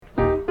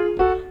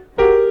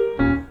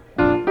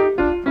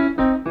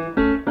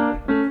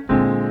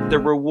The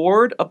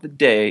reward of the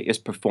day is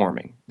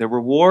performing. The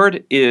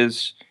reward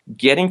is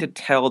getting to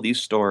tell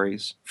these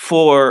stories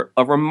for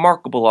a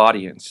remarkable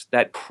audience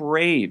that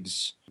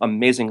craves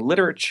amazing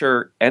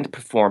literature and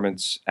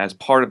performance as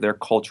part of their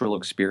cultural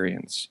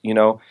experience. You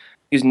know,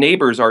 these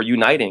neighbors are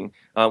uniting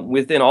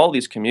within all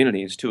these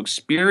communities to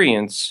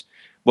experience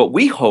what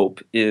we hope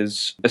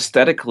is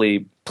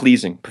aesthetically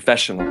pleasing,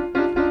 professional.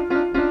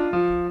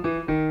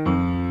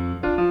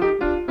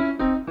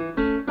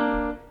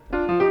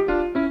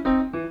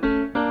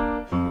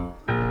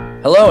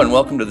 Hello and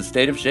welcome to the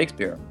State of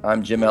Shakespeare.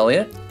 I'm Jim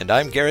Elliott. And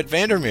I'm Garrett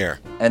Vandermeer.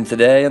 And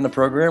today on the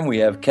program we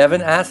have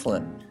Kevin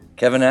Asselin.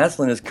 Kevin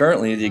Asselin is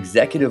currently the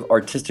Executive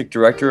Artistic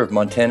Director of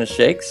Montana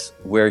Shakes,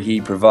 where he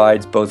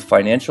provides both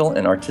financial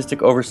and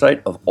artistic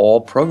oversight of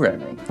all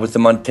programming. With the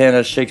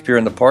Montana Shakespeare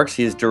in the Parks,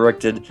 he has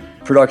directed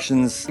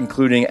productions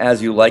including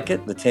As You Like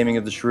It, The Taming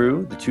of the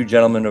Shrew, The Two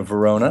Gentlemen of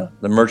Verona,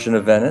 The Merchant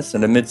of Venice,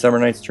 and A Midsummer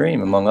Night's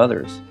Dream, among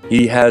others.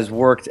 He has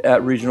worked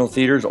at regional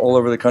theaters all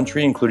over the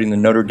country, including the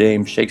Notre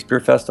Dame Shakespeare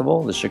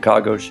Festival, the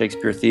Chicago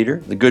Shakespeare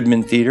Theater, the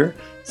Goodman Theater,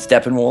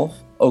 Steppenwolf,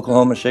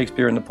 Oklahoma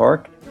Shakespeare in the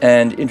Park.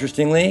 And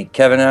interestingly,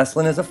 Kevin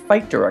Asselin is a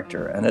fight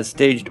director and has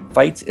staged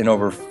fights in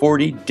over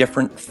 40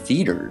 different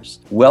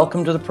theaters.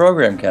 Welcome to the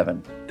program,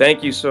 Kevin.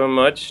 Thank you so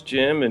much,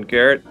 Jim and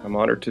Garrett. I'm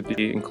honored to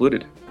be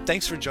included.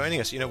 Thanks for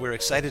joining us. You know, we're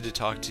excited to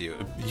talk to you.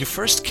 You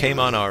first came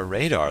on our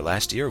radar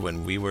last year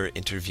when we were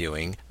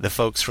interviewing the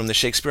folks from the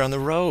Shakespeare on the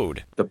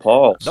Road. The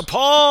Pauls. The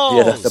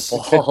Pauls! Yeah, the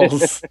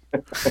Pauls.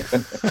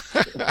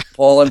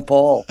 Paul and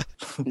Paul.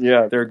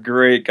 Yeah, they're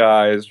great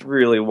guys,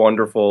 really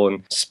wonderful,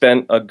 and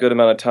spent a good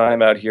amount of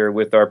time out here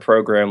with our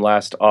program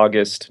last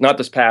August. Not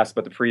this past,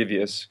 but the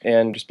previous,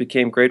 and just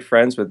became great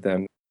friends with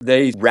them.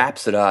 They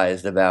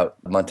rhapsodized about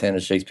Montana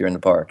Shakespeare in the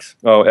Parks.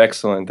 Oh,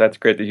 excellent. That's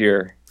great to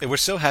hear. And we're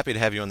so happy to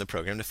have you on the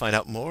program to find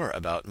out more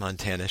about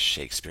Montana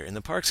Shakespeare in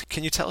the Parks.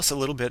 Can you tell us a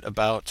little bit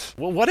about,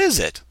 well, what is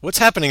it? What's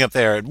happening up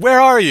there?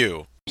 Where are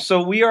you?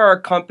 So we are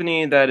a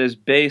company that is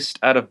based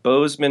out of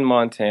Bozeman,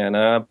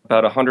 Montana,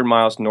 about 100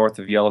 miles north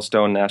of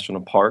Yellowstone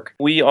National Park.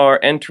 We are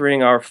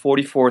entering our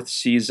 44th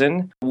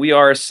season. We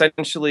are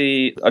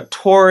essentially a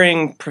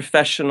touring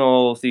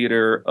professional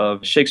theater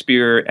of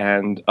Shakespeare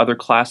and other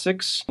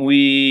classics.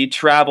 We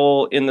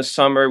travel in the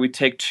summer. We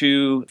take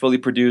 2 fully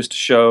produced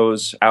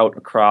shows out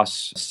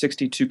across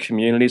 62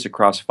 communities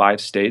across 5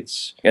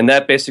 states. And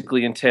that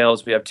basically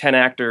entails we have 10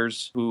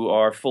 actors who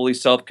are fully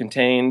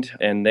self-contained,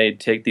 and they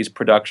take these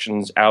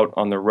productions out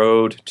on the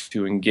road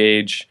to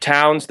engage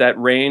towns that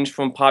range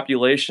from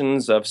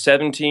populations of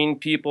 17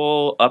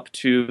 people up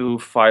to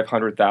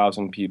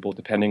 500,000 people,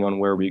 depending on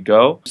where we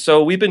go.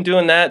 So we've been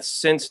doing that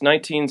since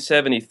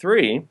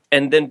 1973.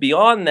 And then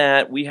beyond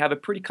that, we have a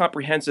pretty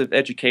comprehensive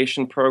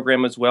education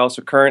program as well.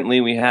 So currently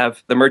we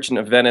have The Merchant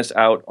of Venice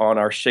out on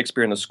our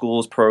Shakespeare in the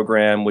Schools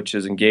program, which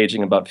is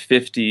engaging about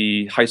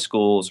 50 high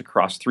schools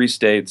across 3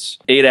 states,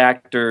 8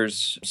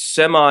 actors,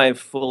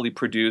 semi-fully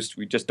produced.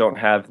 We just don't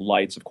have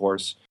lights, of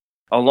course.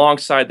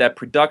 Alongside that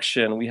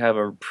production, we have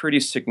a pretty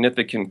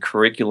significant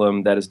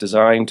curriculum that is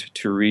designed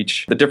to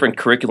reach the different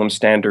curriculum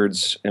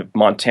standards in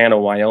Montana,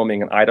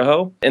 Wyoming, and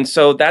Idaho. And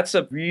so that's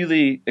a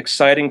really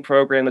exciting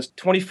program. That's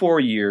 24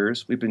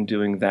 years we've been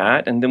doing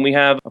that. And then we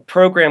have a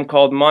program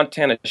called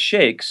Montana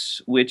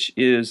Shakes, which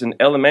is an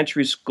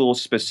elementary school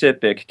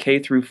specific K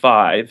through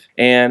 5.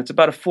 And it's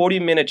about a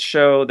 40-minute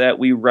show that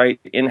we write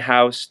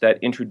in-house that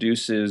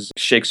introduces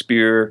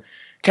Shakespeare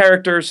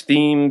characters,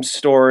 themes,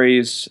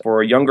 stories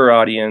for a younger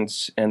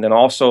audience. And then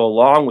also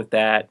along with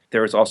that,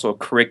 there is also a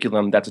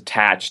curriculum that's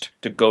attached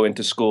to go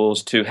into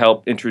schools to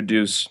help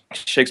introduce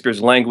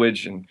Shakespeare's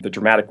language and the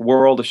dramatic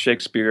world of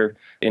Shakespeare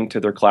into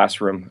their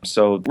classroom.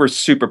 So we're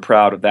super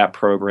proud of that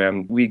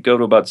program. We go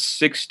to about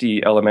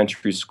 60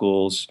 elementary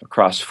schools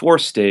across 4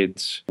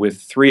 states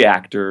with 3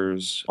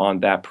 actors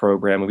on that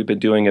program. And we've been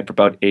doing it for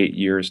about 8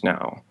 years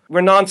now. We're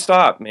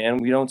nonstop, man.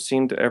 We don't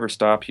seem to ever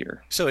stop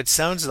here. So it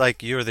sounds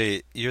like you're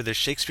the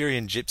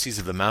Shakespearean gypsies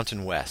of the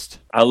Mountain West.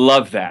 I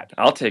love that.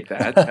 I'll take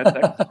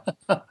that.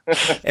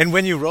 And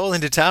when you roll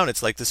into town,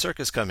 it's like the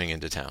circus coming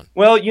into town.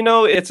 Well, you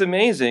know, it's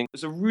amazing.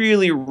 There's a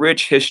really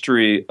rich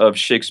history of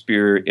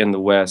Shakespeare in the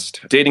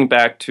West, dating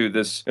back to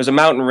this. There's a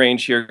mountain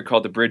range here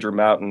called the Bridger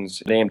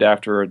Mountains, named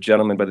after a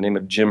gentleman by the name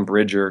of Jim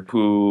Bridger,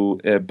 who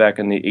back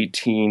in the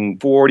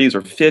 1840s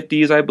or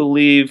 50s, I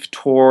believe,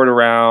 toured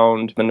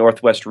around the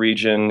Northwest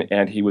region,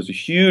 and he was a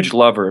huge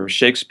lover of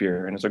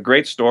Shakespeare. And it's a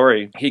great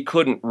story. He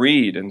couldn't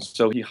read, and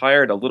so he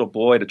hired a little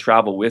boy to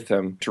travel with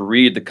him to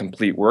read the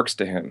complete works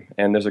to him.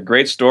 And there's a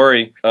great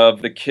story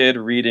of the kid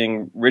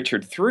reading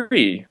Richard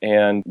III,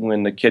 and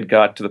when the kid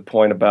got to the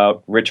point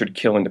about Richard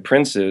killing the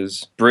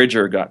princes,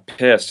 Bridger got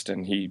pissed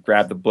and he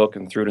grabbed the book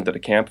and threw it into the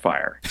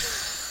campfire.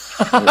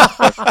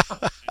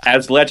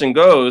 As legend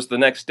goes, the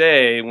next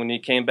day when he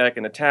came back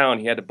into town,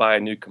 he had to buy a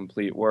new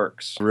complete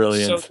works.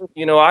 Brilliant. So,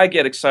 you know, I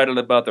get excited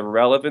about the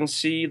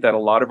relevancy that a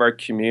lot of our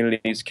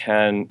communities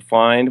can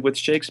find with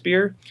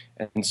Shakespeare.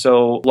 And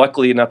so,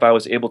 luckily enough, I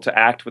was able to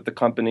act with the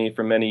company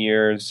for many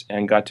years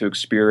and got to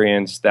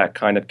experience that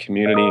kind of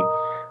community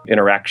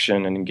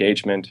interaction and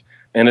engagement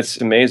And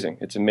it's amazing.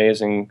 It's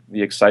amazing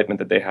the excitement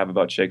that they have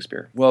about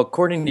Shakespeare. Well,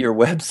 according to your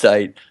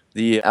website,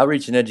 the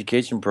outreach and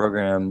education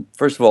program,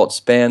 first of all, it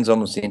spans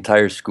almost the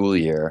entire school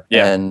year.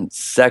 Yeah. And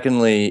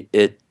secondly,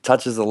 it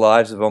touches the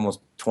lives of almost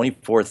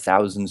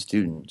 24,000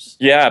 students.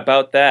 Yeah,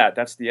 about that.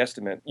 That's the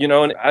estimate.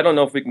 And I don't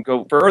know if we can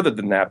go further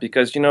than that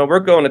because, we're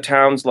going to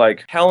towns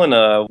like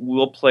Helena.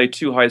 We'll play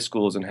 2 high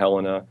schools in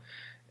Helena.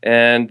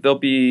 And there'll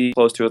be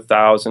close to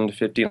 1,000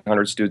 to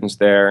 1,500 students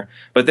there.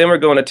 But then we're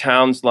going to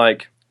towns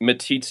like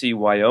Meeteetse,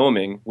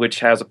 Wyoming, which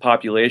has a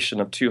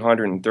population of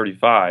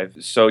 235.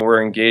 So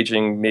we're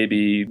engaging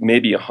maybe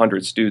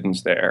 100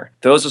 students there.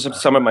 Those are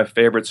some of my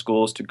favorite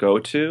schools to go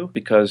to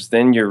because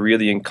then you're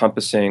really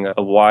encompassing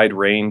a wide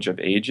range of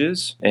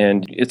ages.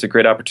 And it's a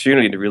great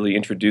opportunity to really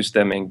introduce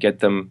them and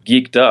get them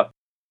geeked up.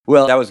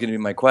 Well, that was going to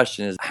be my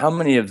question is how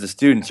many of the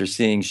students are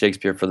seeing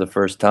Shakespeare for the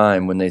first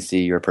time when they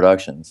see your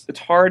productions? It's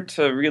hard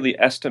to really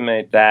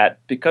estimate that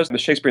because the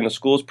Shakespeare in the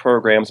Schools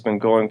program has been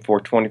going for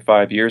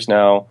 25 years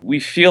now. We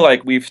feel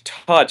like we've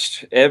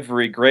touched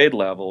every grade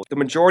level. The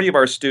majority of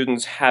our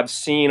students have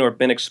seen or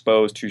been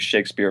exposed to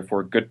Shakespeare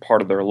for a good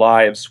part of their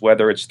lives,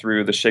 whether it's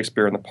through the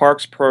Shakespeare in the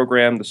Parks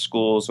program, the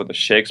schools, or the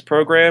Shakes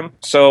program.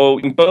 So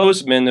in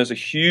Bozeman, there's a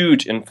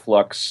huge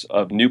influx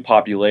of new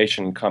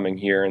population coming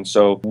here. And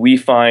so we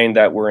find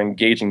that we're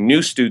engaging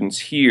new students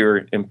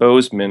here in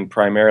Bozeman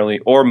primarily,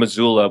 or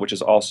Missoula, which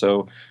is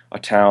also a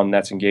town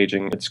that's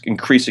engaging. It's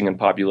increasing in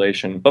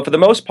population. But for the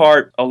most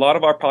part, a lot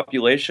of our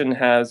population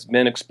has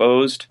been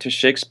exposed to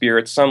Shakespeare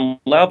at some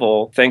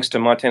level thanks to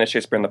Montana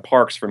Shakespeare in the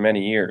Parks for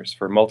many years,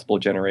 for multiple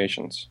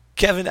generations.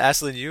 Kevin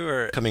Asselin, you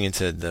are coming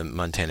into the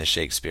Montana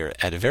Shakespeare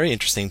at a very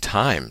interesting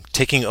time,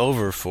 taking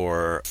over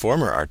for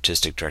former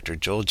artistic director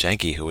Joel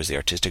Janke, who was the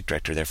artistic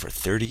director there for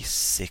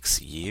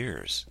 36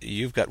 years.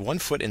 You've got one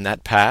foot in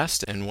that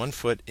past and one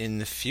foot in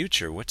the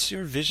future. What's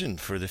your vision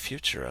for the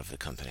future of the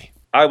company?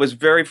 I was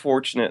very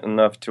fortunate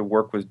enough to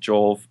work with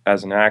Joel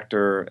as an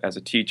actor, as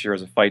a teacher,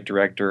 as a fight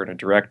director, and a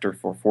director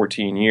for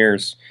 14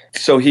 years.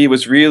 So he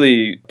was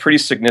really a pretty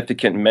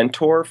significant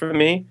mentor for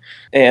me.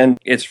 And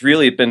it's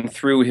really been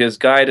through his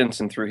guidance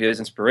and through his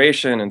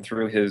inspiration and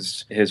through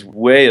his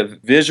way of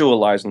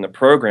visualizing the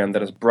program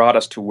that has brought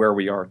us to where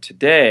we are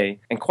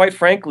today. And quite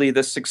frankly,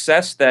 the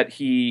success that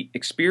he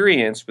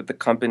experienced with the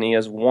company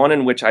is one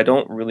in which I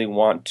don't really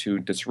want to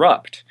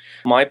disrupt.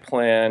 My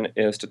plan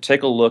is to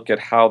take a look at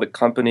how the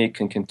company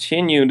can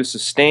continue to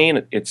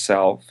sustain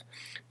itself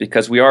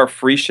because we are a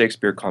free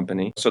Shakespeare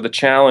company. So the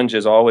challenge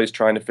is always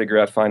trying to figure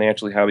out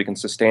financially how we can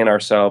sustain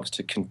ourselves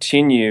to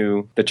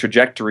continue the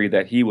trajectory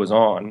that he was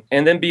on.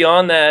 And then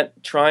beyond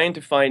that, trying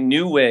to find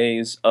new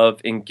ways of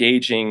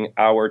engaging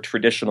our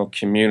traditional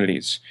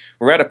communities.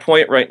 We're at a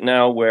point right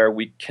now where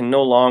we can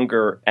no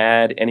longer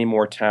add any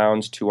more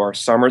towns to our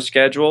summer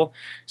schedule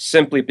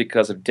simply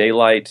because of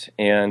daylight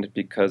and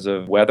because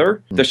of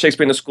weather. The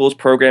Shakespeare in the Schools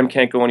program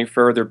can't go any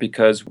further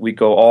because we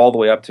go all the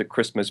way up to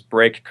Christmas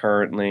break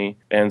currently.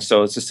 And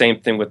so it's the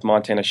same thing with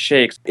Montana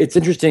Shakes. It's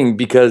interesting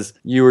because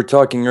you were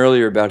talking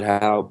earlier about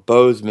how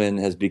Bozeman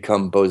has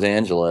become Bose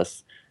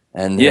Angeles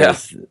and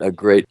there's a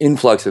great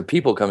influx of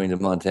people coming to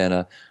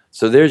Montana.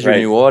 So there's your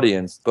new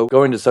audience. But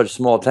going to such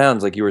small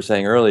towns, like you were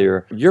saying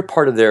earlier, you're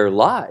part of their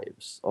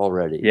lives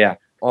already. Yeah.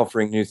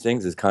 Offering new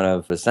things is kind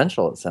of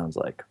essential, it sounds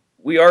like.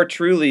 We are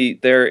truly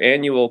their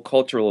annual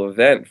cultural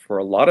event for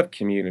a lot of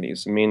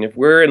communities. I mean, if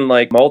we're in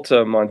like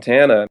Malta,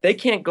 Montana, they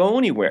can't go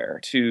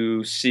anywhere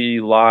to see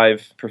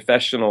live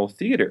professional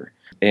theater.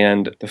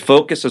 And the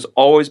focus has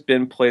always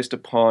been placed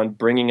upon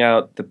bringing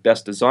out the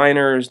best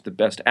designers, the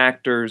best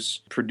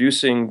actors,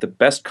 producing the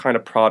best kind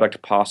of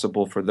product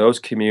possible for those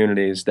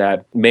communities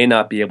that may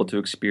not be able to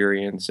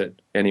experience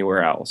it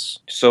anywhere else.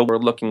 So we're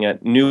looking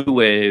at new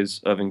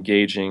ways of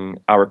engaging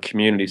our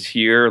communities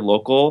here,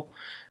 local.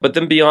 But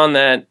then beyond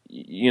that,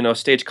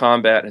 stage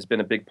combat has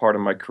been a big part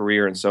of my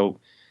career. And so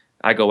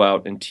I go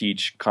out and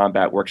teach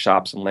combat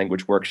workshops and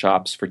language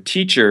workshops for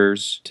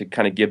teachers to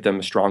kind of give them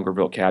a stronger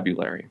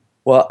vocabulary.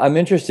 Well, I'm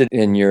interested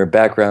in your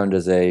background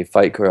as a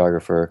fight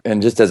choreographer.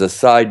 And just as a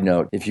side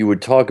note, if you would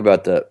talk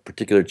about the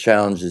particular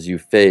challenges you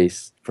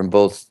face from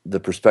both the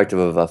perspective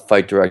of a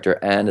fight director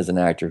and as an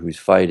actor who's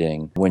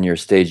fighting when you're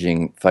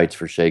staging fights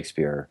for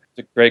Shakespeare.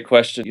 It's a great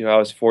question. I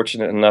was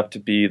fortunate enough to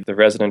be the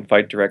resident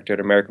fight director at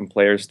American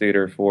Players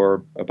Theater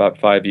for about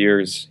 5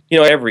 years.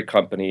 Every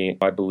company,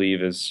 I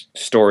believe, is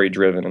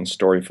story-driven and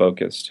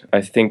story-focused.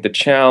 I think the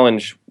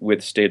challenge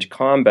with stage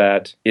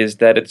combat is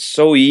that it's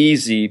so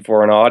easy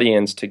for an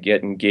audience to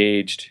get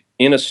engaged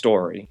in a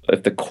story.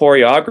 If the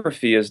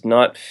choreography is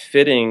not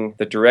fitting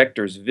the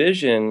director's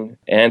vision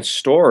and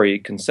story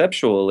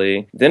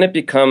conceptually, then it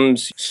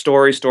becomes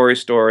story, story,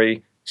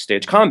 story,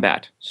 stage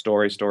combat.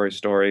 Story, story,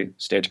 story,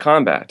 stage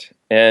combat.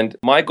 And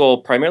my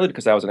goal, primarily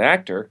because I was an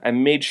actor, I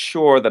made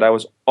sure that I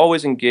was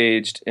always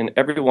engaged in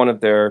every one of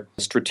their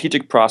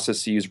strategic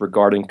processes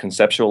regarding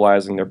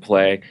conceptualizing their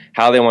play,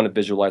 how they want to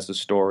visualize the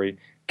story,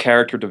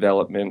 character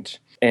development,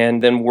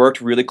 and then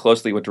worked really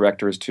closely with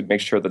directors to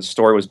make sure that the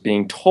story was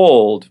being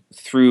told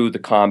through the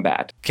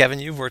combat. Kevin,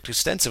 you've worked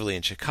extensively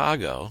in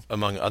Chicago,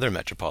 among other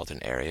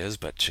metropolitan areas,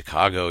 but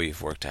Chicago,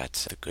 you've worked at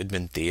the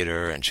Goodman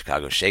Theater and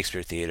Chicago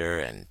Shakespeare Theater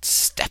and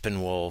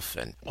Steppenwolf,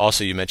 and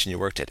also you mentioned you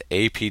worked at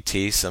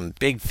APT, some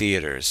big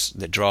theaters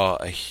that draw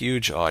a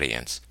huge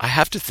audience. I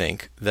have to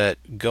think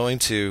that going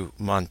to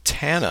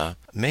Montana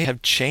may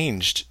have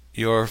changed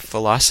your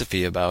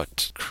philosophy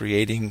about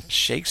creating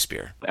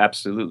Shakespeare.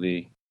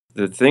 Absolutely.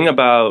 The thing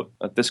about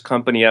this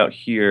company out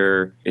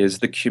here is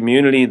the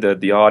community,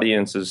 the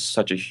audience is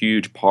such a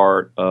huge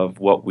part of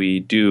what we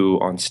do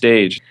on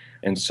stage.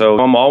 And so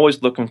I'm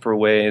always looking for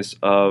ways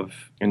of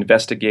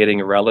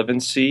investigating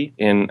relevancy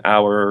in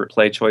our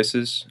play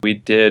choices. We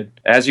did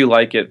As You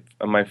Like It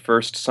my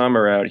first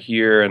summer out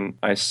here, and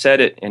I set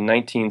it in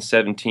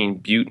 1917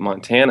 Butte,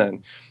 Montana.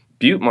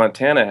 Butte,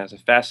 Montana has a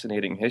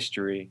fascinating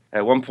history.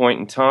 At one point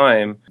in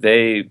time,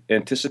 they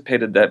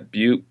anticipated that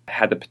Butte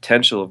had the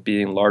potential of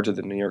being larger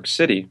than New York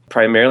City,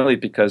 primarily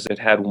because it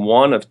had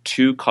one of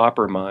two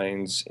copper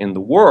mines in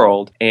the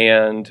world,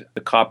 and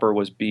the copper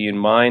was being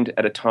mined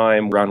at a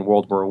time around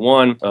World War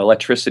I.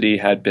 Electricity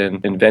had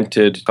been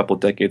invented a couple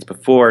of decades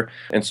before,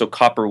 and so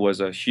copper was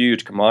a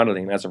huge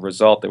commodity, and as a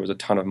result, there was a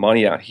ton of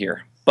money out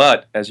here.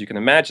 But as you can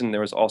imagine, there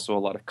was also a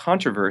lot of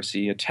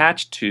controversy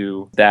attached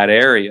to that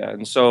area.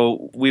 And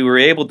so we were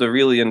able to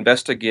really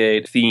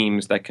investigate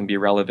themes that can be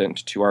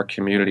relevant to our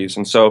communities.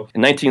 And so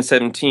in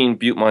 1917,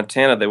 Butte,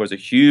 Montana, there was a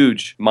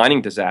huge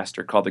mining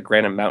disaster called the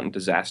Granite Mountain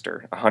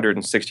Disaster.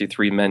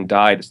 163 men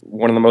died. It's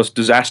one of the most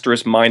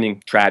disastrous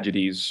mining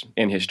tragedies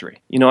in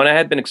history. And I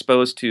had been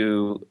exposed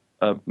to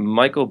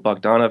Michael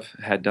Bogdanov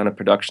had done a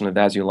production of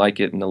As You Like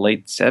It in the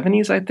late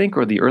 70s, I think,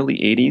 or the early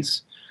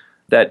 80s.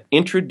 That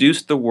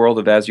introduced the world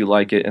of As You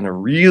Like It in a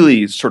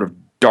really sort of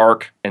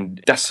dark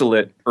and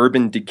desolate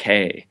urban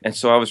decay. And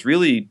so I was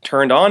really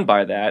turned on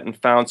by that and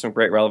found some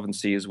great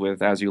relevancies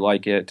with As You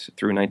Like It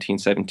through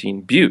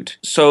 1917 Butte.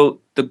 So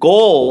the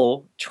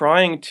goal,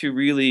 trying to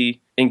really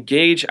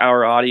engage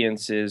our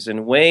audiences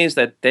in ways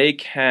that they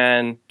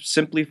can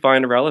simply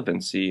find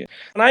relevancy.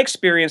 And I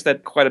experienced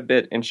that quite a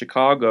bit in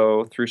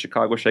Chicago through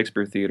Chicago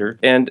Shakespeare Theater.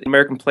 And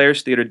American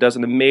Players Theater does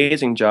an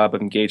amazing job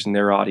of engaging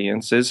their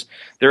audiences.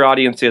 Their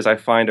audiences, I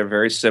find, are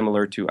very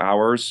similar to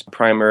ours,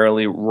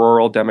 primarily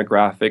rural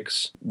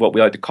demographics, what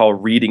we like to call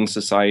reading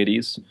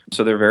societies.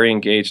 So they're very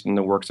engaged in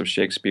the works of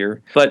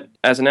Shakespeare. But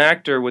as an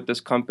actor with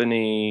this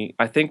company,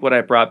 I think what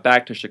I brought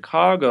back to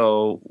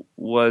Chicago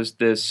was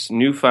this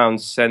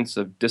newfound sense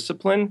of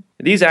discipline.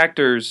 These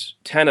actors,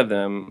 10 of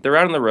them, they're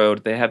out on the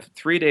road. They have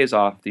 3 days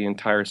off the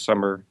entire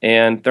summer.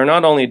 And they're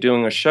not only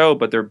doing a show,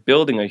 but they're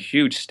building a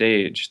huge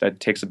stage that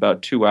takes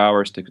about 2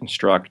 hours to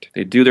construct.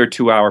 They do their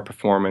 2-hour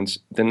performance,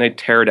 then they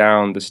tear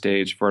down the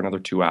stage for another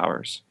 2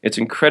 hours. It's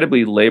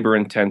incredibly labor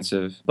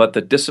intensive, but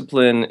the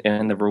discipline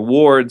and the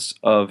rewards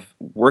of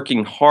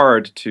working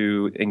hard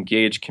to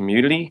engage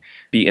community,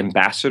 be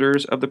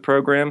ambassadors of the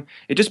program,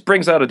 it just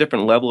brings out a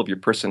different level of your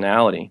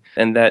personality.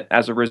 And that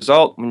as a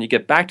result, when you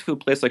get back to a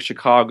place like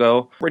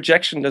Chicago,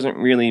 rejection doesn't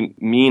really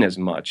mean as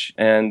much.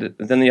 And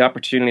then the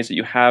opportunities that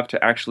you have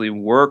to actually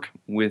work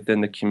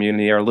within the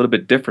community are a little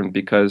bit different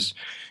because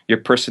your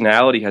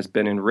personality has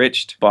been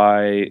enriched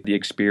by the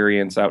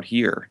experience out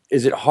here.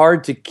 Is it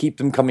hard to keep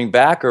them coming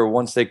back, or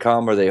once they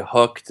come, are they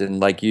hooked and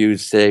like you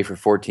stay for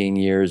 14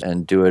 years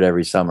and do it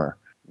every summer?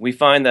 We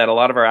find that a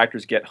lot of our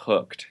actors get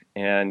hooked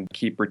and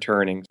keep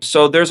returning.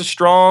 So there's a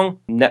strong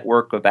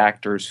network of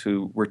actors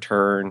who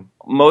return.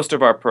 Most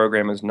of our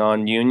program is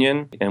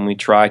non-union, and we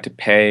try to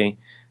pay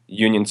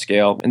union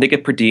scale, and they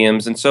get per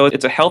diems, and so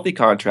it's a healthy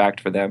contract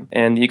for them.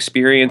 And the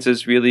experience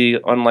is really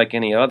unlike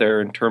any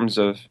other in terms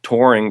of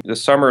touring.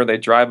 This summer, they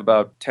drive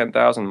about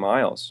 10,000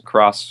 miles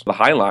across the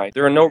High Line.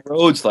 There are no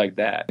roads like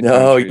that.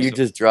 No, you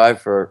just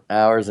drive for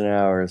hours and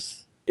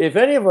hours. If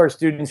any of our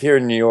students here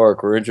in New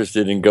York were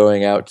interested in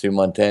going out to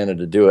Montana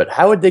to do it,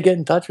 how would they get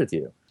in touch with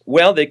you?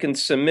 Well, they can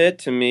submit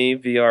to me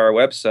via our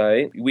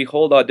website. We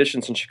hold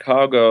auditions in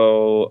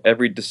Chicago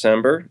every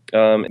December.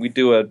 We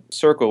do a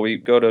circle. We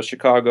go to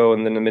Chicago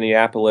and then to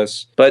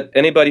Minneapolis. But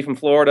anybody from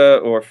Florida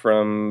or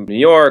from New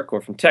York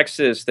or from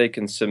Texas, they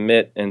can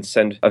submit and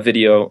send a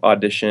video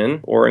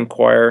audition or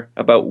inquire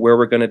about where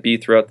we're going to be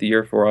throughout the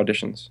year for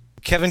auditions.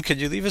 Kevin, could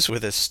you leave us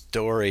with a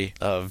story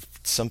of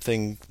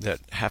something that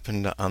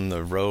happened on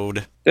the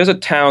road? There's a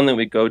town that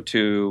we go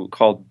to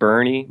called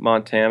Boerne,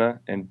 Montana,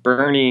 and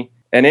Boerne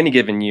at any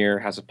given year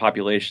has a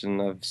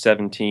population of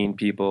 17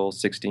 people,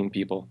 16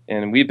 people.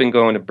 And we've been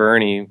going to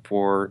Boerne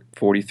for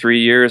 43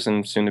 years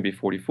and soon to be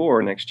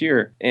 44 next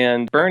year.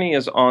 And Boerne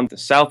is on the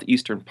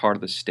southeastern part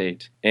of the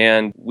state.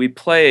 And we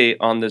play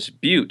on this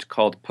butte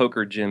called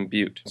Poker Jim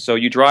Butte. So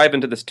you drive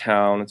into this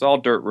town, it's all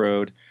dirt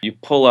road. You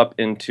pull up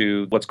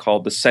into what's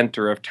called the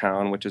center of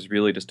town, which is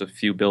really just a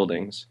few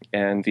buildings.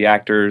 And the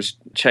actors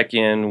check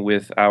in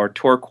with our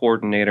tour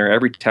coordinator.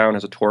 Every town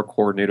has a tour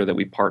coordinator that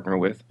we partner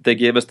with. They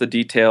give us the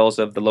details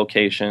of the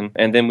location,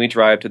 and then we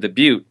drive to the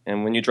butte.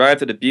 And when you drive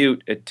to the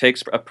butte, it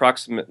takes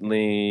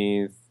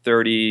approximately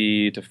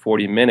 30 to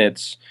 40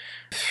 minutes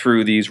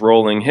through these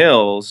rolling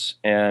hills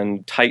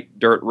and tight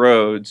dirt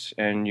roads,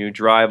 and you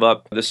drive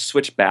up the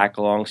switchback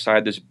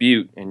alongside this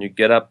butte, and you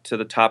get up to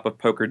the top of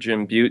Poker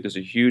Jim Butte. There's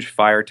a huge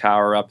fire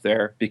tower up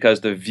there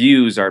because the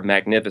views are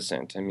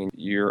magnificent. I mean,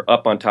 you're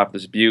up on top of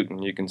this butte,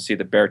 and you can see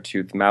the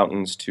Beartooth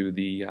Mountains to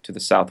the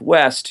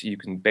southwest. You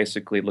can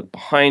basically look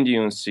behind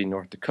you and see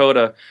North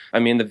Dakota. I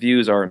mean, the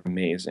views are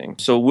amazing.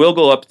 So we'll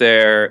go up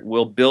there,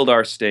 we'll build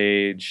our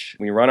stage,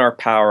 we run our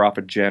power off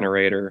a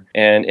generator,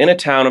 and in a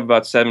town of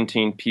about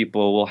 17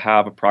 people, we'll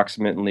have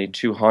approximately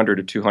 200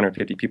 to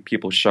 250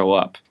 people show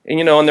up.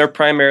 And they're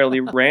primarily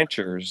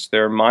ranchers,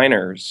 they're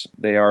miners,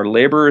 they are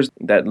laborers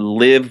that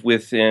live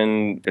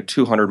within a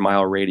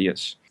 200-mile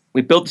radius.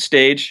 We build the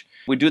stage,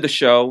 we do the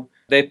show,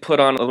 they put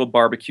on a little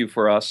barbecue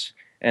for us,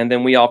 and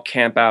then we all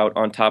camp out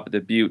on top of the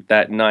butte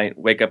that night,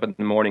 wake up in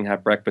the morning,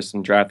 have breakfast,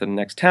 and drive to the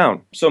next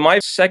town. So my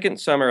second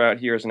summer out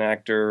here as an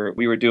actor,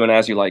 we were doing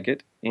As You Like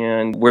It,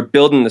 and we're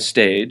building the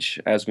stage,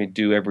 as we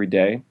do every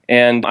day.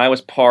 And I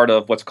was part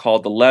of what's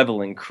called the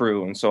leveling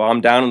crew, and so I'm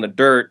down in the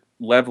dirt,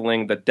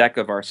 leveling the deck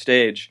of our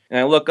stage. And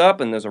I look up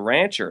and there's a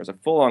rancher, there's a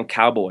full-on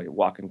cowboy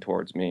walking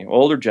towards me,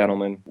 older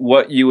gentleman,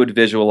 what you would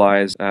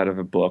visualize out of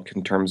a book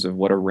in terms of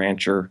what a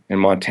rancher in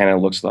Montana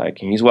looks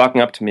like. And he's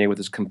walking up to me with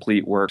his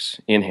complete works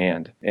in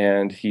hand.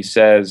 And he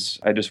says,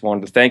 I just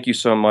wanted to thank you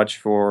so much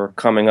for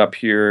coming up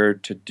here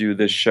to do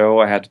this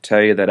show. I had to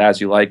tell you that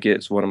As You Like It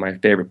is one of my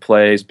favorite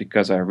plays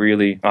because I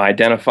really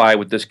identify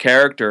with this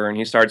character. And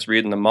he starts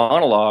reading the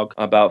monologue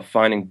about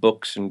finding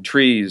books and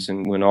trees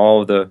and when all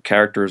of the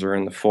characters are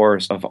in the forest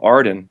of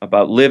Arden,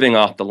 about living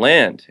off the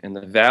land and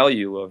the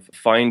value of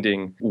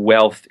finding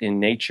wealth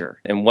in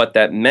nature. And what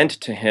that meant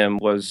to him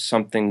was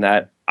something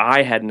that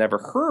I had never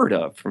heard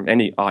of from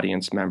any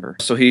audience member.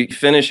 So he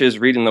finishes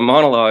reading the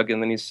monologue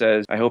and then he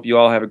says, I hope you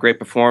all have a great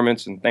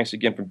performance and thanks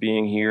again for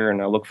being here and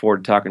I look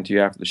forward to talking to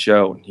you after the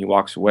show. And he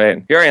walks away.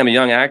 And here I am, a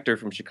young actor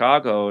from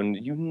Chicago, and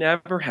you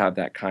never have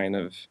that kind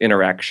of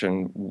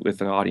interaction with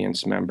an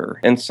audience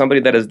member. And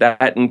somebody that is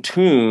that in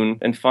tune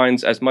and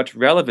finds as much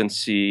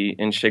relevancy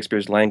in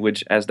Shakespeare's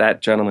language as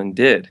that gentleman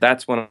did.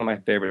 That's one of my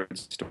favorite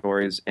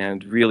stories,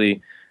 and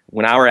really,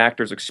 when our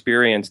actors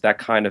experience that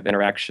kind of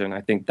interaction,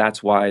 I think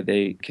that's why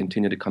they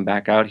continue to come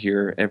back out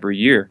here every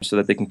year, so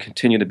that they can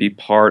continue to be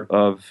part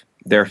of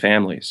their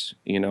families,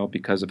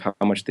 because of how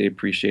much they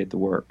appreciate the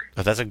work.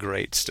 Oh, that's a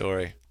great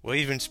story. Well,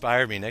 you've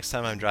inspired me. Next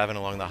time I'm driving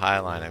along the High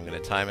Line, I'm going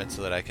to time it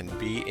so that I can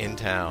be in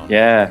town.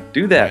 Yeah,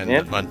 do that,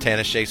 man.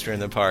 Montana Shakespeare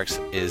in the Parks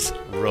is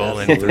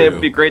rolling through.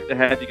 It'd be great to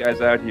have you guys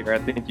out here. I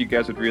think you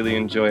guys would really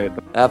enjoy it.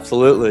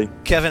 Absolutely.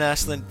 Kevin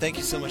Asselin, thank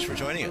you so much for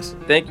joining us.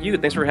 Thank you.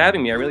 Thanks for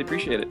having me. I really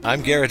appreciate it.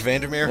 I'm Garrett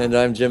Vandermeer. And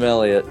I'm Jim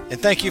Elliott.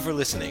 And thank you for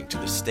listening to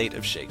The State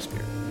of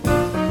Shakespeare.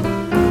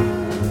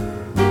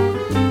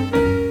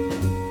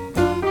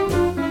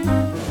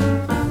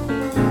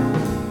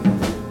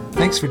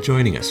 Thanks for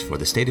joining us for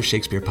the State of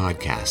Shakespeare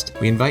podcast.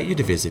 We invite you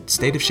to visit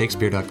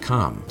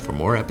stateofshakespeare.com for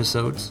more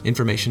episodes,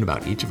 information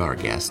about each of our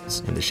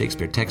guests, and the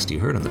Shakespeare text you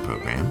heard on the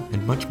program,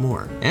 and much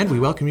more. And we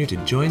welcome you to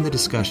join the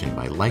discussion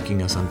by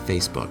liking us on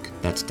Facebook.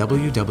 That's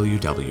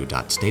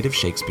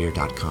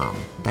www.stateofshakespeare.com.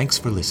 Thanks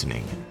for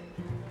listening.